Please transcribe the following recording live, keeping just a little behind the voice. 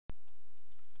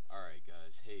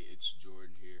guys, hey, it's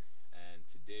Jordan here, and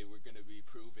today we're going to be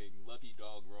proving Lucky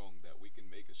Dog wrong that we can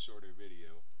make a shorter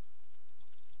video.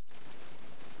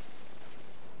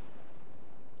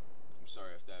 I'm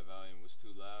sorry if that volume was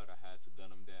too loud, I had to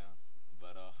gun him down.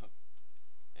 But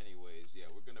anyways,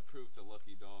 yeah, we're going to prove to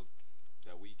Lucky Dog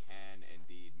that we can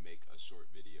indeed make a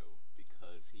short video,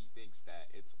 because he thinks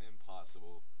that it's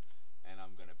impossible, and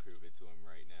I'm going to prove it to him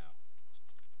right now.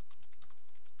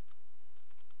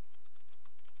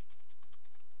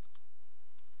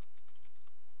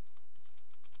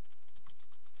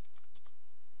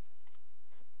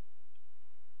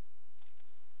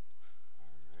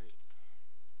 Alright,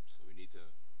 so we need to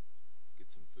get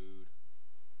some food.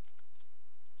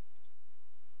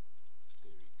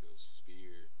 There we go,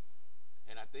 spear.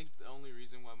 And I think the only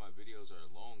reason why my videos are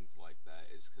long like that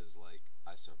is because, like,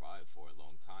 I survive for a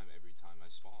long time every time I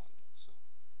spawn. So,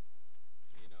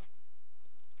 you know.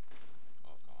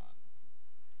 Oh, come on.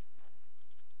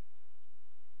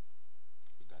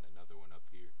 We got another one up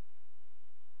here.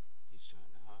 He's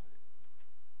trying to hide.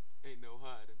 Ain't no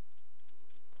hiding.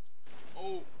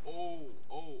 Oh, oh,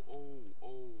 oh, oh,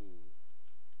 oh.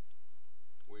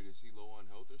 Wait, is he low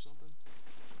on health or something?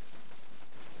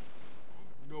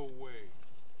 No way.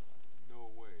 No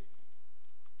way.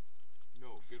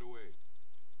 No, get away.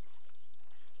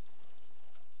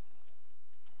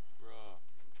 Bruh.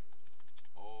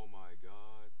 Oh my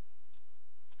god.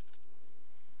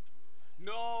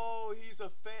 No, he's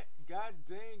a fan. God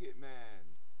dang it, man.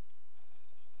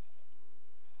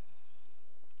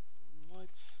 What?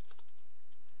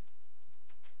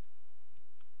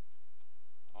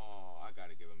 Oh, I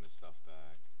gotta give him his stuff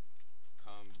back.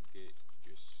 Come get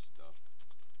your stuff.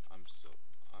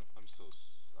 I'm so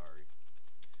sorry.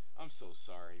 I'm so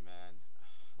sorry, man.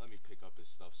 Let me pick up his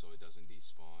stuff so it doesn't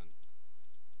despawn.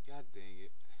 God dang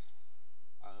it.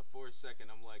 For a second,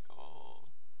 I'm like, oh,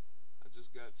 I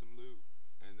just got some loot,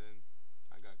 and then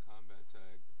I got combat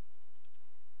tagged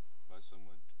by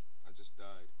someone. I just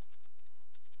died.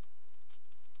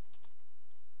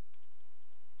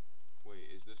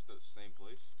 Wait, is this the same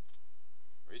place?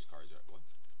 Race cars are what?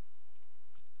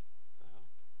 The hell?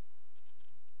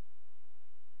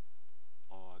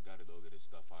 Oh, I gotta go get his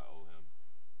stuff. I owe him.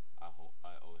 I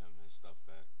owe him his stuff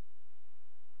back.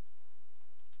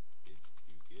 Did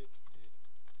you get it?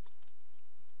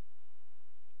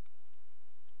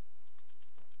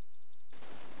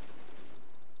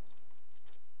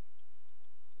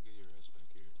 Get your ass back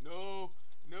here. No!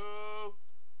 No!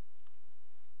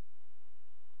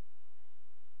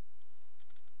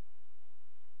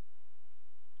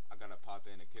 I gotta pop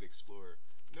in a Kid Explorer.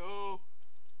 No!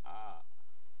 Ah.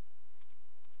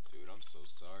 Dude, I'm so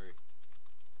sorry.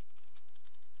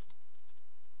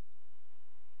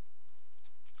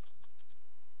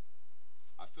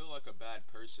 I feel like a bad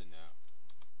person now.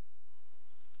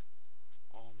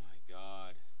 Oh my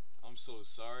god. I'm so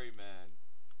sorry, man.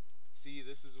 See,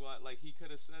 this is what, like, he could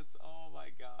have said, oh my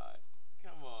god.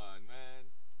 Come on,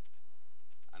 man.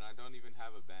 And I don't even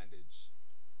have a bandage.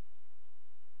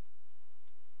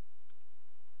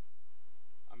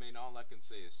 I mean, all I can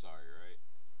say is sorry, right?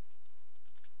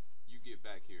 You get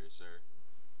back here, sir.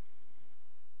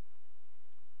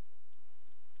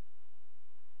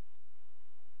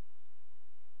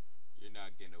 You're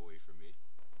not getting away from me.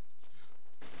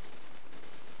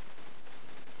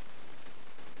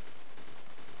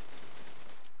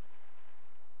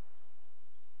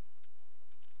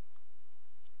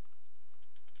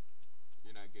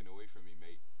 You're not getting away from me,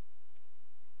 mate.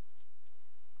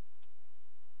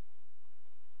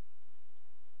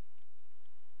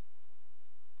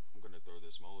 I'm gonna throw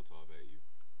this Molotov at you.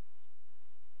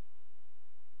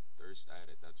 Thirst at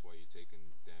it, that's why you're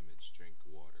taking damage. Drink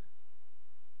water.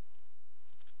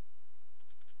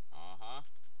 Uh-huh.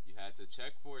 You had to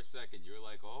check for a second. You're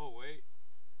like, oh, wait.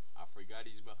 I forgot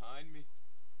he's behind me.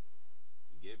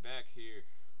 Get back here.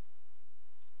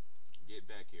 Get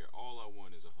back here. All I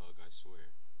want is a hug, I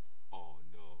swear. Oh,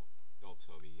 no. Don't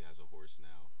tell me he has a horse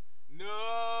now.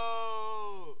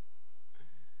 No!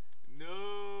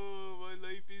 No! My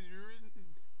life is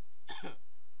ruined.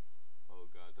 Oh,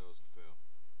 God, that was a fail.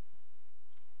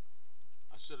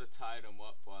 I should have tied him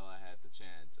up while I had the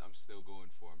chance. I'm still going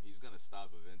for him. He's gonna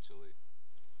stop eventually.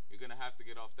 You're gonna have to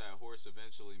get off that horse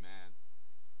eventually, man.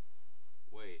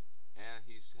 Wait, and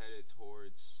he's headed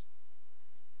towards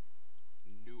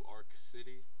New Ark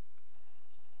City.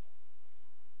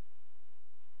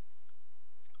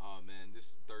 Oh man,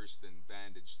 this thirst and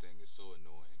bandage thing is so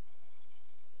annoying.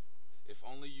 If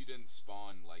only you didn't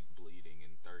spawn like bleeding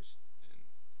and thirst and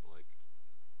like.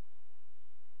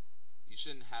 You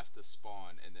shouldn't have to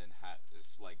spawn and then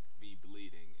it's like be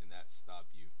bleeding and that stop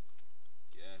you.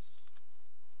 Yes.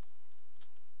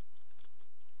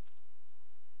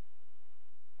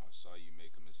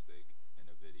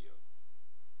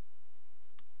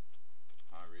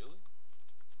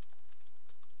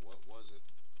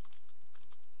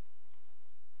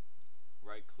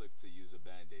 right click to use a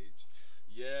bandage.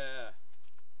 Yeah.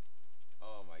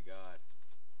 Oh my god.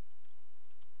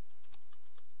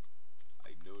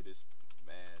 I noticed,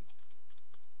 man.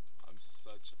 I'm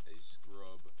such a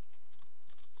scrub.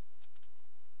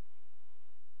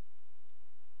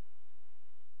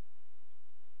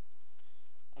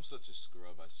 I'm such a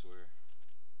scrub, I swear.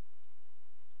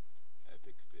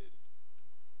 Epic vid.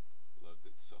 Loved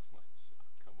it so much. Oh,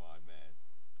 come on, man.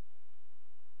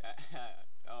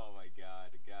 Oh my god,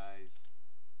 guys.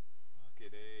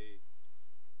 Fucking A.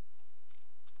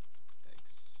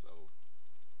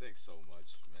 Thanks so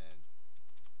much, man.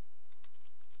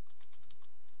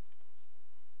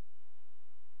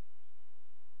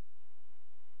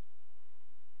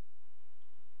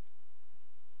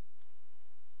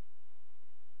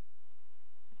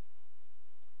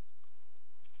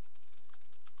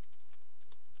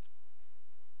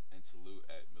 And to loot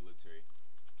at military.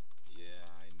 Yeah,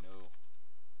 I know.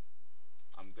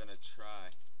 I'm gonna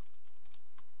try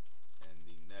in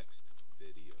the next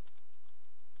video.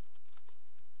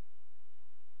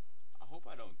 I hope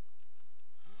I don't.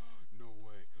 No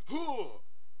way.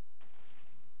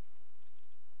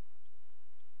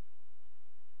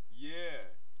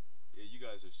 Yeah. Yeah, you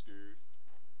guys are screwed.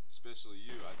 Especially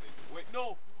you, I think. Wait,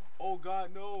 no! Oh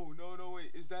god, no! No, no,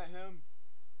 wait. Is that him?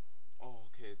 Oh,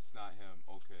 okay, it's not him.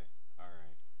 Okay.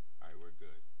 Alright. Alright, we're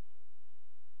good.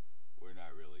 We're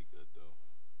not really good, though.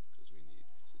 Because we need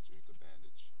to drink a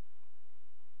bandage.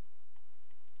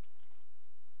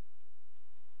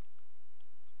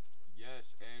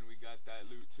 Yes, and we got that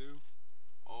loot, too.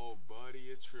 Oh, buddy,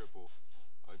 a triple.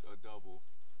 A double.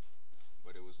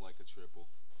 But it was like a triple.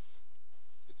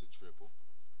 It's a triple.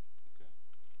 Okay.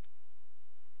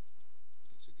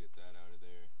 Need to get that out of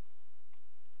there.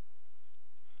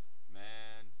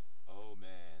 Man. Oh,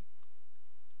 man.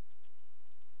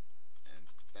 And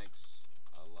thanks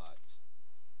a lot,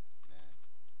 man.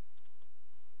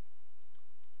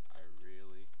 I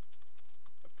really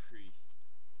appreciate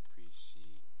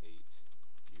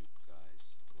you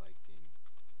guys liking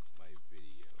my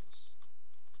videos.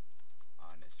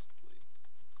 Honestly.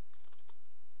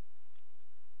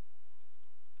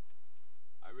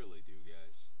 I really do,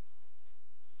 guys.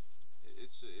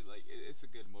 It's a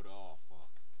good oh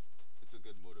fuck. It's a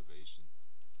good motivation.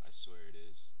 I swear it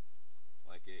is.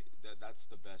 Like that's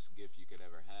the best gift you could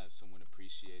ever have. Someone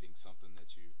appreciating something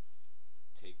that you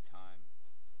take time.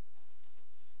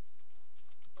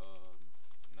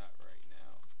 Not right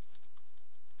now.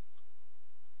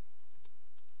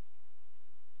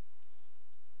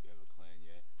 You have a clan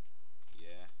yet?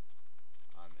 Yeah.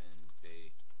 I'm in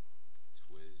Bay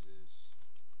Twizz's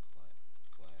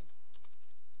clan.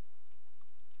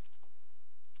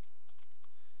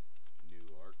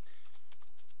 New arc.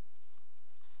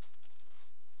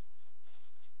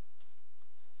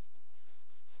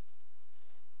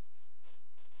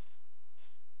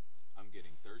 I'm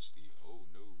getting thirsty. Oh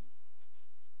no.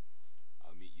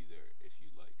 I'll meet you there if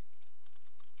you'd like.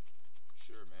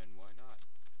 Sure, man, why not?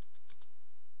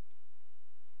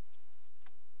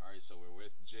 Alright, so we're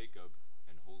with Jacob,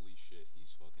 and holy shit,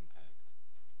 he's fucking packed.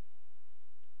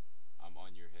 I'm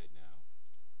on your head now.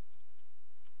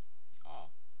 Oh.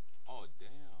 Oh,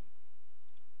 damn.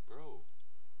 Bro.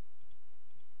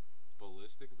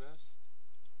 Ballistic vest?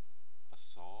 A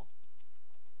saw?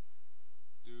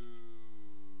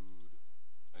 Dude.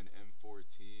 An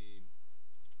M14.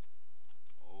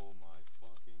 Oh my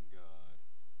fucking god.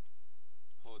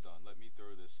 Hold on, let me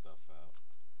throw this stuff out.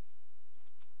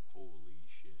 Holy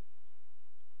shit.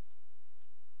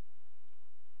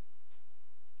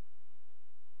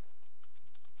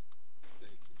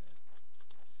 Thank you, man.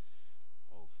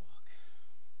 Oh fuck.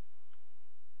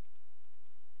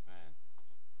 Man.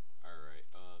 Alright,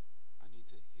 I need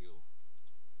to heal.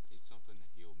 I need something to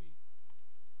heal me.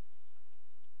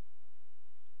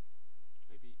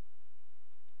 Maybe.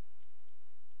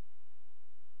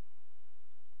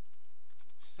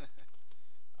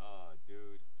 Oh,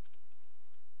 dude.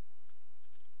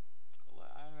 Well,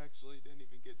 I actually didn't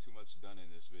even get too much done in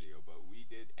this video, but we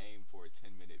did aim for a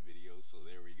 10-minute video, so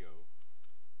there we go.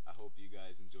 I hope you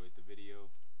guys enjoyed the video,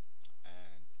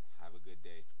 and have a good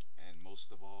day. And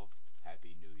most of all,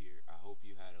 Happy New Year. I hope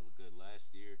you had a good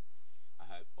last year.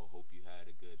 I hope you had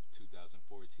a good 2014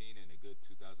 and a good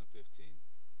 2015.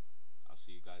 I'll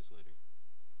see you guys later.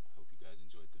 I hope you guys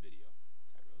enjoyed the video.